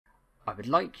I would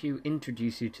like to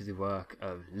introduce you to the work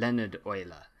of Leonard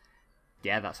Euler.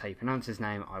 Yeah, that's how you pronounce his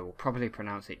name. I will probably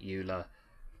pronounce it Euler.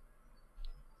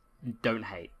 Don't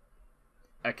hate.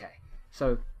 Okay,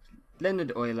 so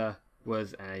Leonard Euler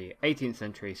was a 18th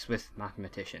century Swiss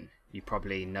mathematician. You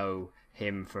probably know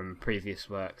him from previous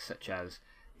works such as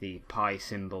the pi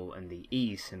symbol and the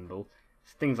e symbol,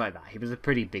 things like that. He was a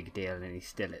pretty big deal, and he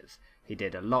still is. He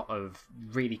did a lot of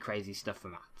really crazy stuff for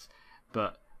maths,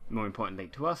 but more importantly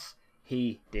to us,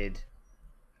 he did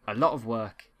a lot of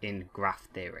work in graph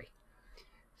theory.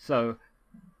 So,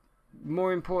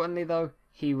 more importantly though,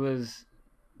 he was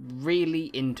really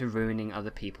into ruining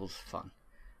other people's fun.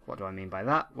 What do I mean by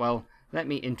that? Well, let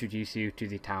me introduce you to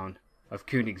the town of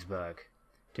Königsberg.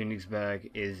 Königsberg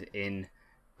is in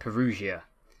Perugia.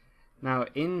 Now,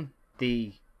 in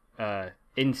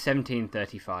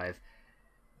 1735,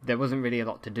 there wasn't really a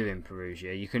lot to do in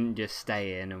Perugia. You couldn't just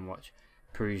stay in and watch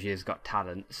Perugia's Got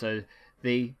Talent. So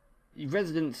the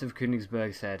residents of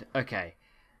Königsberg said, okay,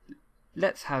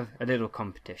 let's have a little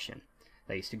competition.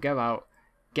 They used to go out,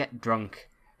 get drunk,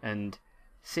 and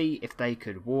see if they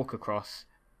could walk across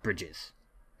bridges.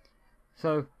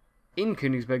 So in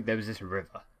Königsberg there was this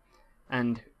river,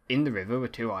 and in the river were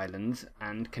 2 islands,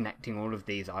 and connecting all of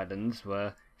these islands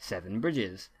were 7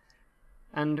 bridges.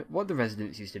 And what the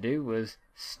residents used to do was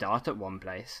start at one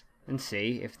place and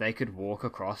see if they could walk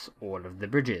across all of the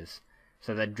bridges.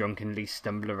 So they'd drunkenly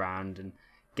stumble around and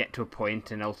get to a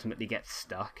point and ultimately get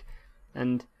stuck,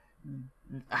 and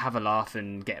have a laugh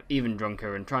and get even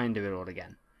drunker and try and do it all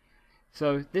again.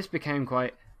 So this became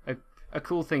quite a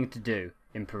cool thing to do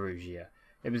in Perugia.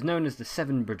 It was known as the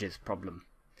 7 bridges problem.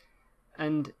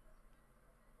 And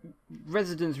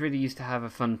residents really used to have a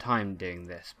fun time doing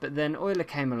this, but then Euler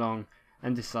came along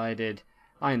and decided,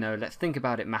 I know, let's think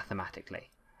about it mathematically,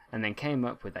 and then came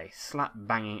up with a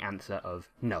slap-banging answer of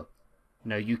no.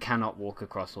 No, you cannot walk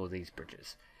across all these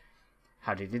bridges.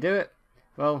 How did he do it?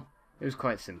 Well, it was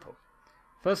quite simple.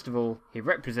 First of all, he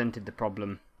represented the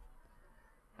problem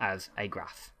as a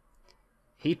graph.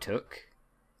 He took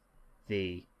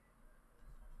the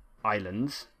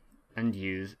islands and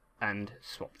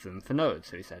swapped them for nodes.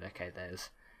 So he said, okay,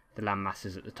 there's the land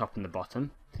masses at the top and the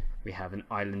bottom. We have an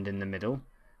island in the middle,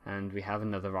 and we have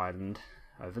another island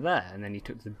over there. And then he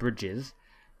took the bridges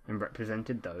and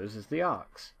represented those as the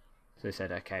arcs. So he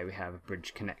said, okay, we have a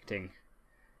bridge connecting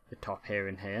the top here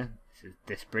and here. This is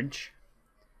this bridge.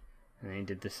 And then he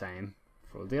did the same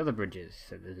for all the other bridges.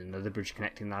 So there's another bridge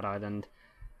connecting that island.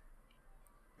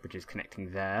 Bridges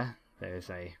connecting there. There's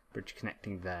a bridge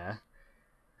connecting there.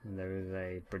 And there is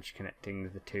a bridge connecting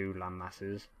the 2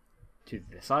 landmasses to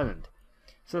this island.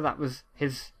 So that was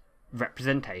his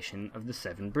representation of the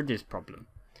 7 bridges problem.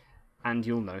 And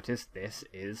you'll notice this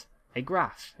is a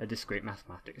graph, a discrete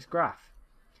mathematics graph.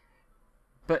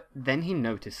 But then he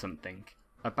noticed something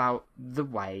about the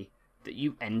way that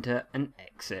you enter and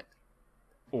exit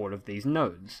all of these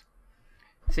nodes.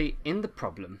 See, in the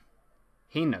problem,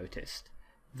 he noticed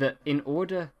that in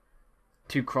order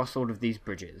to cross all of these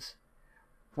bridges,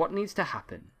 what needs to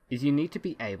happen is you need to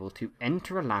be able to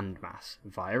enter a landmass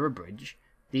via a bridge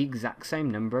the exact same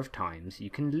number of times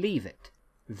you can leave it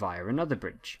via another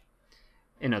bridge.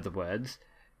 In other words,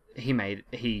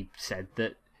 he said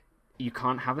that you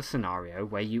can't have a scenario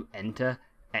where you enter,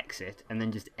 exit, and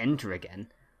then just enter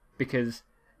again, because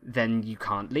then you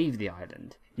can't leave the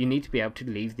island. You need to be able to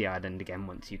leave the island again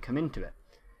once you come into it.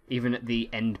 Even at the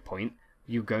end point,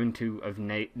 you're going to have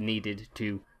needed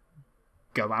to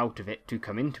go out of it to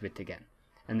come into it again,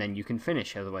 and then you can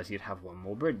finish, otherwise you'd have one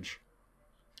more bridge.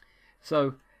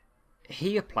 So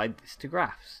he applied this to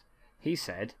graphs. He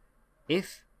said,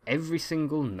 if every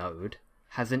single node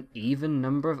has an even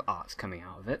number of arcs coming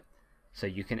out of it, so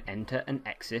you can enter and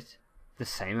exit the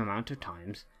same amount of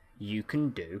times, you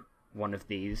can do one of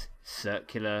these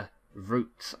circular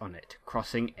routes on it,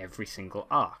 crossing every single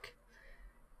arc.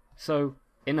 So,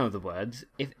 in other words,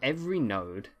 if every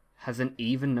node has an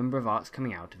even number of arcs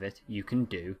coming out of it, you can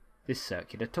do this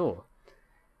circular tour.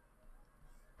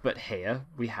 But here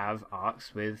we have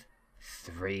arcs with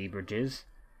 3 bridges,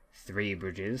 3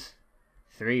 bridges,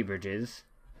 3 bridges,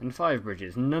 and 5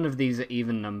 bridges. None of these are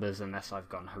even numbers unless I've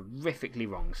gone horrifically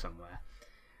wrong somewhere.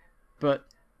 But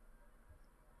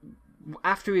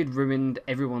after he'd ruined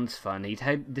everyone's fun, he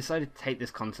decided to take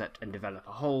this concept and develop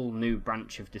a whole new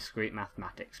branch of discrete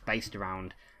mathematics based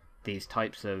around these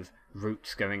types of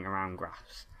routes going around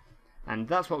graphs. And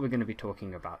that's what we're going to be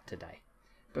talking about today.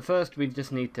 But first, we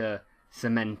just need to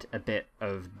cement a bit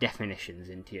of definitions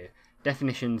into you.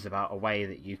 Definitions about a way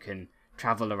that you can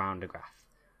travel around a graph.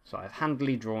 So I've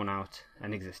handily drawn out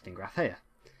an existing graph here.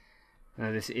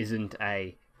 Now this isn't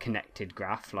a connected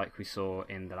graph like we saw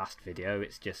in the last video.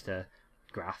 It's just a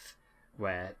graph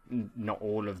where not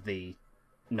all of the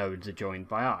nodes are joined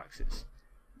by arcs. It's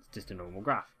just a normal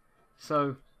graph.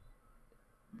 So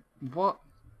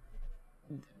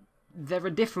there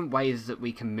are different ways that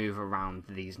we can move around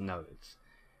these nodes.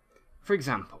 For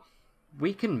example,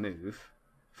 we can move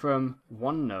from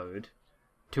one node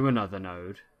to another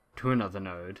node, to another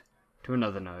node, to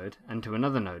another node, and to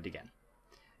another node again.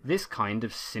 This kind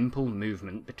of simple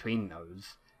movement between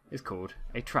nodes is called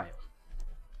a trail.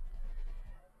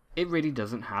 It really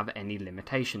doesn't have any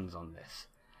limitations on this.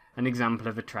 An example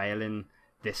of a trail in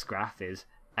this graph is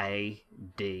A,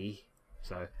 D,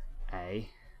 so A,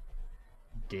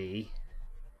 D,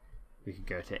 we could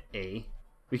go to E.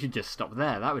 We could just stop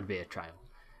there, that would be a trail.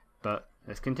 But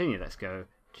let's continue, let's go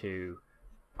to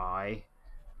I,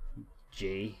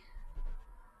 G,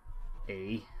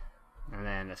 E, and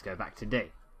then let's go back to D.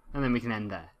 And then we can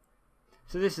end there.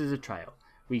 So this is a trail.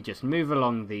 We just move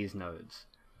along these nodes.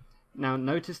 Now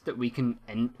notice that we can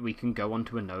go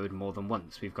onto a node more than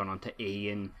once. We've gone onto E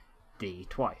and D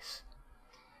twice.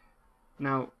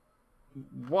 Now,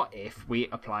 what if we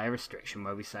apply a restriction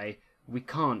where we say we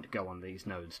can't go on these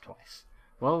nodes twice?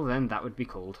 Well, then that would be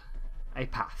called a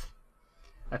path.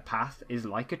 A path is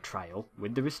like a trail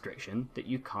with the restriction that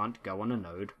you can't go on a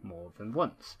node more than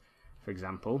once. For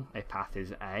example, a path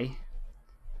is A,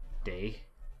 D,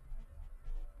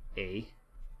 E,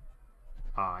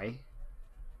 I,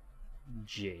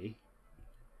 G,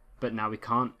 but now we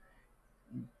can't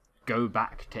go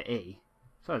back to E.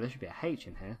 So there should be a H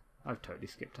in here. I've totally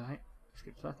skipped that.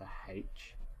 A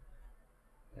H.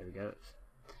 There we go.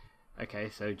 Okay,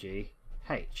 so G,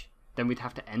 H. Then we'd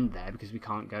have to end there because we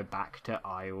can't go back to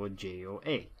I or G or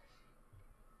E.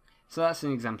 So that's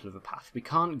an example of a path. We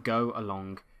can't go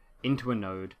along into a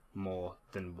node more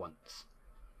than once.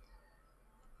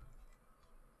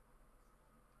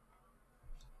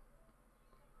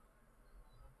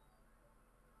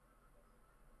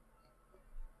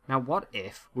 Now what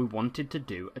if we wanted to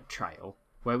do a trail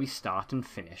where we start and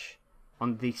finish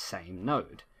on the same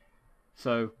node?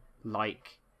 So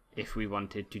like if we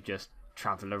wanted to just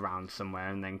travel around somewhere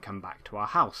and then come back to our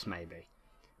house maybe.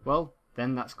 Well,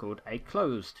 then that's called a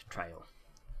closed trail.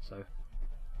 So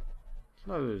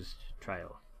closed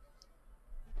trail.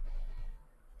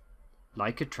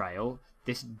 Like a trail,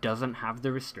 this doesn't have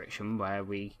the restriction where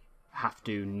we have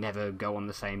to never go on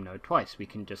the same node twice. We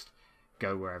can just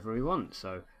go wherever we want.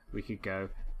 So we could go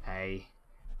A,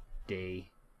 D,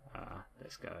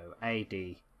 let's go A,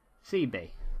 D, C,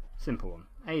 B. Simple one.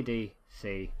 A, D,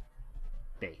 C,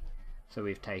 B. So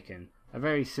we've taken a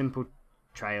very simple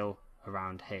trail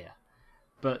around here.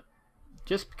 But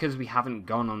just because we haven't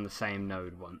gone on the same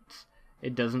node once,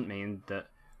 it doesn't mean that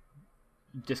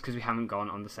just because we haven't gone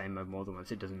on the same node more than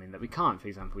once, it doesn't mean that we can't. For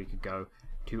example, we could go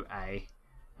to A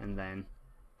and then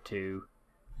to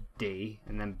D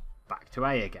and then back to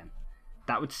A again.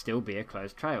 That would still be a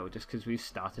closed trail just because we've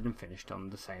started and finished on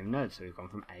the same node. So we've gone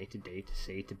from A to D to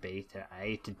C to B to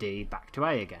A to D back to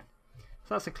A again.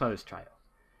 So that's a closed trail.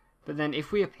 But then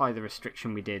if we apply the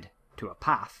restriction we did to a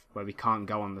path where we can't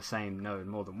go on the same node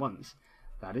more than once,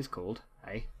 that is called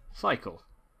a cycle.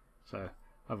 So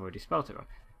I've already spelt it wrong.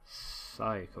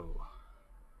 Cycle.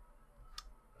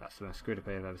 That's the most screwed up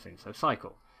I've ever seen. So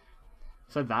cycle.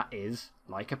 So that is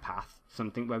like a path,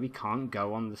 something where we can't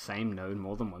go on the same node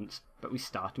more than once, but we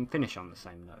start and finish on the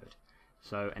same node.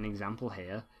 So an example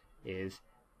here is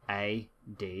A,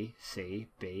 D, C,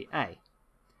 B, A.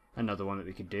 Another one that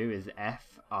we could do is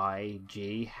F, I,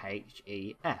 G, H,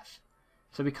 E, F.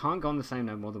 So we can't go on the same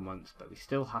node more than once, but we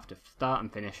still have to start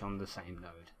and finish on the same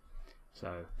node.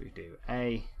 So we do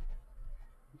A,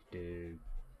 we do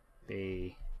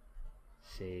B,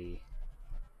 C,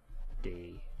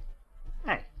 D,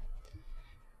 A.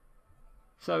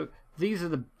 So these are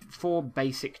the 4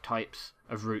 basic types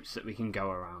of routes that we can go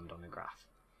around on a graph.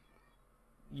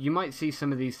 You might see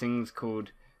some of these things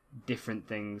called different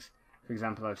things. For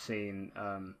example, I've seen,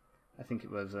 I think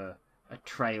it was a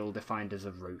trail defined as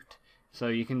a route. So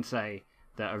you can say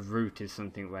that a route is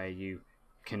something where you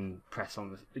can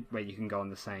where you can go on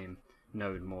the same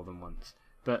node more than once.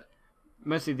 But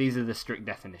mostly these are the strict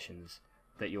definitions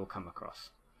that you'll come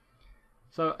across.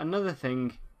 So another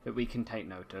thing that we can take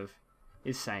note of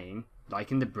is saying,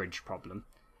 like in the bridge problem,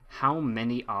 how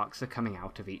many arcs are coming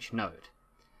out of each node.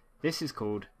 This is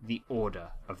called the order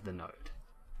of the node.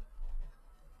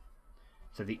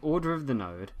 So the order of the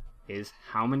node is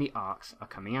how many arcs are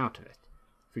coming out of it.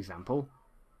 For example,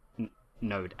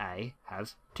 node A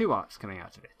has 2 arcs coming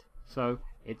out of it, so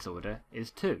its order is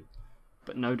 2.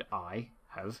 But node I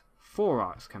has 4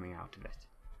 arcs coming out of it,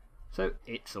 so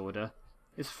its order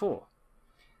is 4,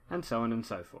 and so on and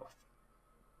so forth.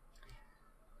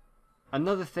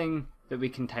 Another thing that we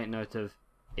can take note of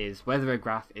is whether a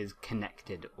graph is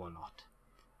connected or not.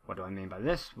 What do I mean by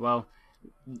this? Well,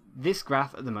 this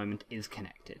graph at the moment is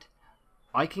connected.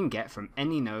 I can get from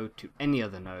any node to any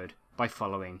other node by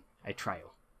following a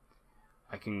trail.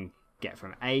 I can get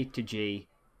from A to G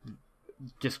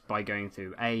just by going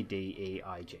through A, D, E,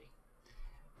 I, G.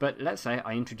 But let's say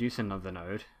I introduce another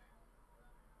node,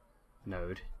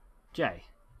 node J.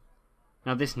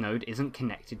 Now this node isn't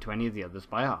connected to any of the others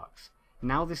by arcs.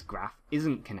 Now this graph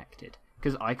isn't connected,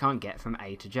 because I can't get from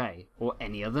A to J, or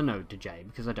any other node to J,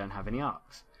 because I don't have any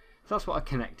arcs. So that's what a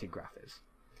connected graph is.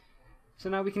 So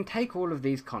now we can take all of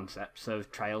these concepts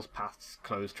of trails, paths,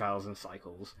 closed trails, and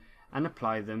cycles, and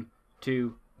apply them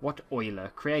to what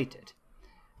Euler created.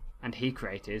 And he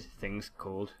created things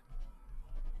called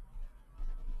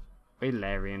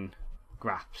Eulerian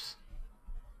graphs.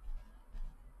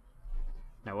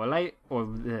 Now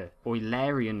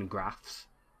Eulerian graphs,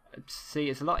 see,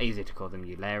 it's a lot easier to call them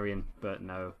Eulerian, but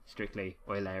no, strictly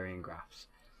Eulerian graphs.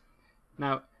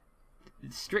 Now,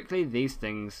 strictly these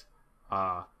things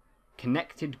are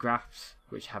connected graphs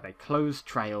which have a closed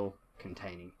trail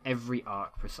containing every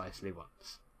arc precisely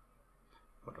once.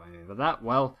 What do I mean by that?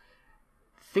 Well,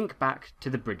 think back to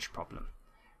the bridge problem.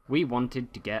 We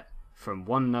wanted to get from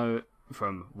one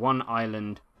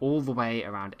island all the way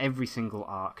around every single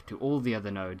arc to all the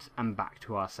other nodes and back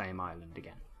to our same island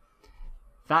again.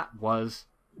 That was,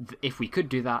 if we could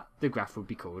do that, the graph would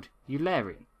be called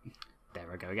Eulerian.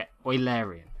 There I go again,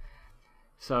 Eulerian.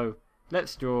 So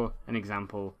let's draw an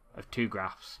example of two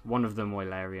graphs, one of them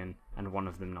Eulerian and one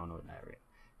of them non-Eulerian.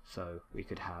 So we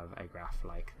could have a graph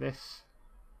like this.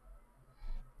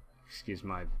 Excuse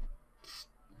my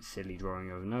silly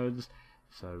drawing of nodes.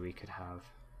 So we could have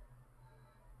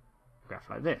a graph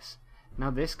like this.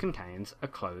 Now this contains a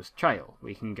closed trail.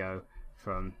 We can go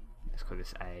from, let's call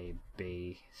this A,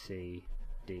 B, C,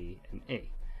 D, and E.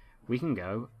 We can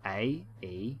go A,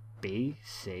 E, B,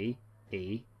 C,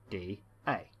 E, D,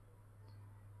 A.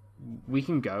 We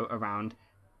can go around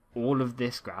all of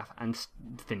this graph and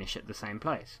finish at the same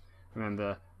place.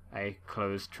 Remember, a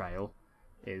closed trail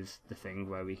is the thing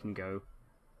where we can go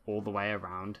all the way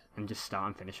around and just start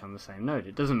and finish on the same node.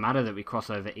 It doesn't matter that we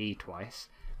cross over E twice,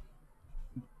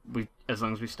 as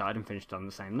long as we started and finished on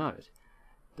the same node.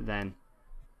 But then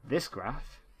this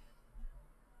graph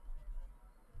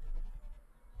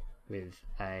with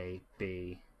A,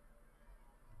 B,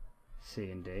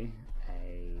 C and D,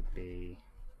 A, B,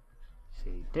 C,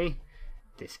 D,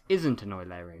 this isn't an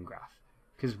Eulerian graph,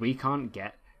 because we can't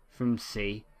get from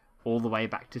C all the way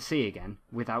back to C again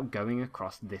without going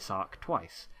across this arc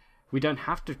twice. We don't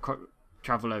have to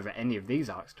travel over any of these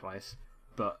arcs twice,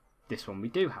 but this one we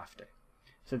do have to.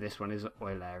 So this one is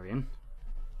Eulerian,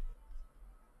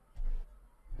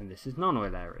 and this is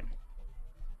non-Eulerian.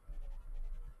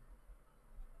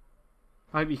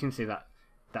 I hope you can see that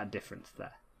difference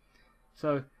there.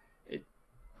 So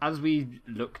as we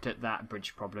looked at that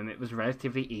bridge problem, it was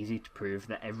relatively easy to prove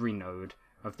that every node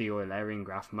of the Eulerian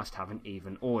graph must have an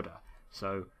even order.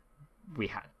 So we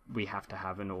have to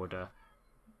have an order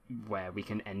where we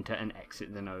can enter and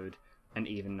exit the node an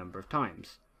even number of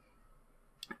times.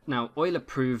 Now Euler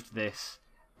proved this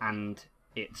and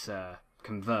its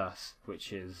converse,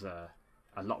 which is a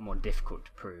lot more difficult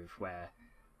to prove, where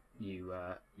you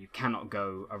cannot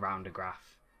go around a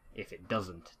graph if it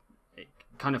doesn't. It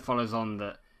kind of follows on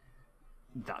that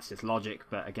that's just logic,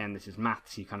 but again, this is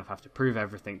maths, you kind of have to prove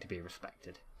everything to be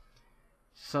respected.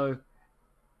 So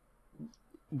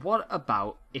what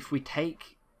about if we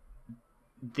take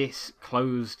this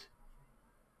closed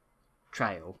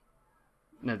trail,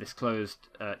 this closed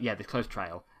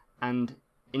trail, and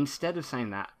instead of saying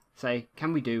that, say,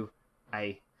 can we do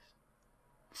a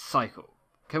cycle?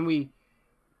 Can we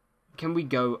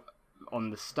go on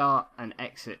the start and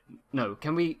exit? No,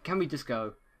 can we just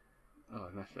go, oh,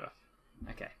 I messed it up.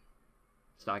 Okay,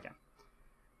 start again.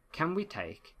 Can we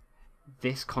take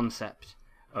this concept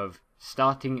of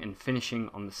starting and finishing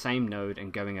on the same node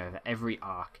and going over every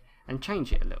arc and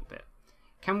change it a little bit?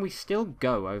 Can we still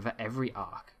go over every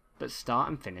arc but start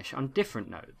and finish on different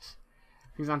nodes?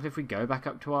 For example, if we go back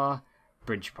up to our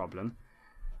bridge problem,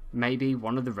 maybe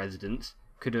one of the residents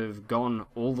could have gone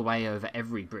all the way over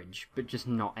every bridge but just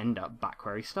not end up back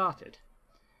where he started.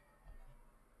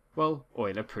 Well,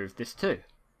 Euler proved this too.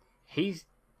 He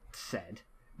said,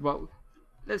 well,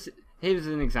 here's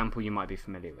an example you might be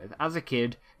familiar with. As a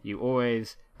kid, you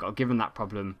always got given that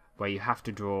problem where you have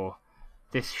to draw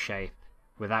this shape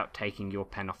without taking your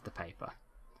pen off the paper.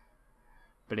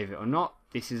 Believe it or not,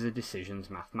 this is a decisions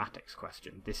mathematics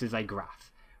question. This is a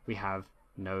graph. We have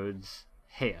nodes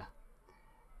here.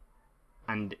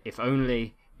 And if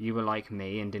only you were like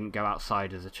me and didn't go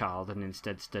outside as a child and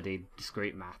instead studied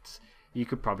discrete maths, you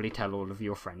could probably tell all of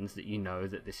your friends that you know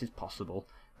that this is possible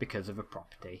because of a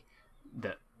property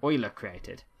that Euler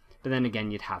created. But then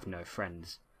again, you'd have no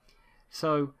friends.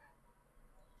 So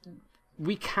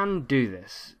we can do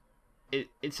this.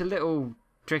 It's a little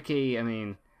tricky. I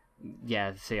mean,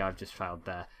 yeah, see, I've just failed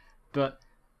there. But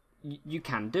you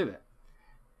can do it.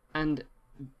 And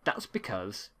that's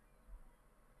because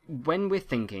when we're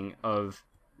thinking of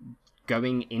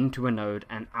going into a node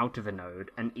and out of a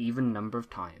node an even number of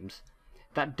times,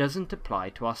 that doesn't apply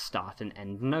to our start and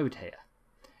end node here.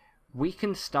 We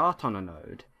can start on a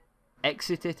node,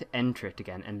 exit it, enter it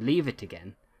again, and leave it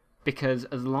again, because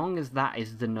as long as that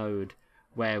is the node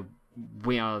where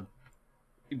we are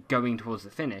going towards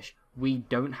the finish, we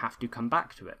don't have to come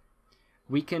back to it.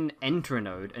 We can enter a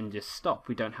node and just stop.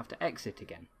 We don't have to exit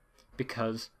again,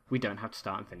 because we don't have to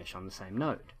start and finish on the same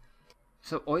node.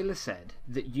 So Euler said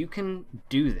that you can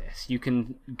do this, you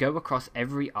can go across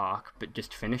every arc but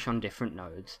just finish on different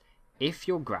nodes if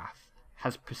your graph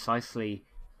has precisely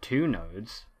 2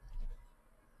 nodes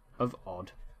of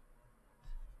odd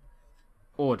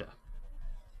order.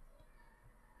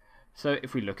 So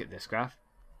if we look at this graph,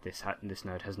 this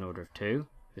node has an order of 2,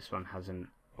 this one has an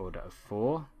order of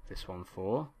 4, this one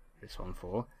 4, this one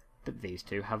 4, but these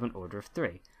two have an order of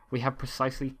 3. We have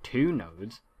precisely 2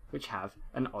 nodes which have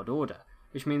an odd order,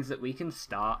 which means that we can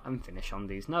start and finish on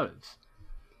these nodes.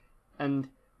 And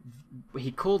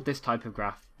he called this type of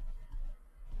graph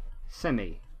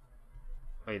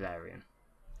semi-Eulerian.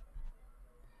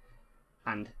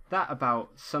 And that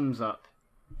about sums up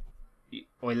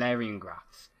Eulerian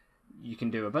graphs. You can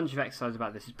do a bunch of exercises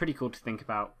about this. It's pretty cool to think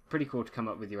about, pretty cool to come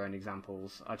up with your own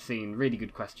examples. I've seen really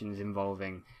good questions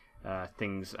involving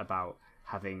things about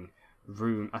having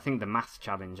room. I think the maths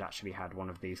challenge actually had one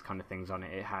of these kind of things on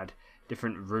it. It had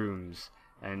different rooms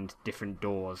and different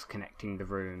doors connecting the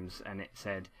rooms, and it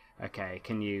said, okay,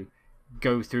 can you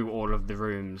go through all of the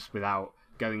rooms without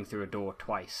going through a door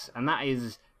twice? And that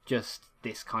is just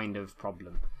this kind of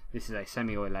problem. This is a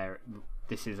semi-Eulerian,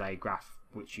 this is a graph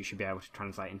which you should be able to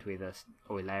translate into either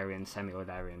Eulerian,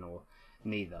 semi-Eulerian, or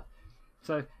neither.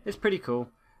 So it's pretty cool.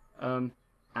 And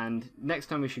next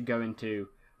time we should go into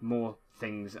more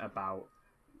things about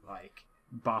like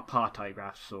bar-party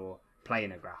graphs or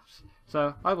planar graphs.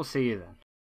 So I will see you then.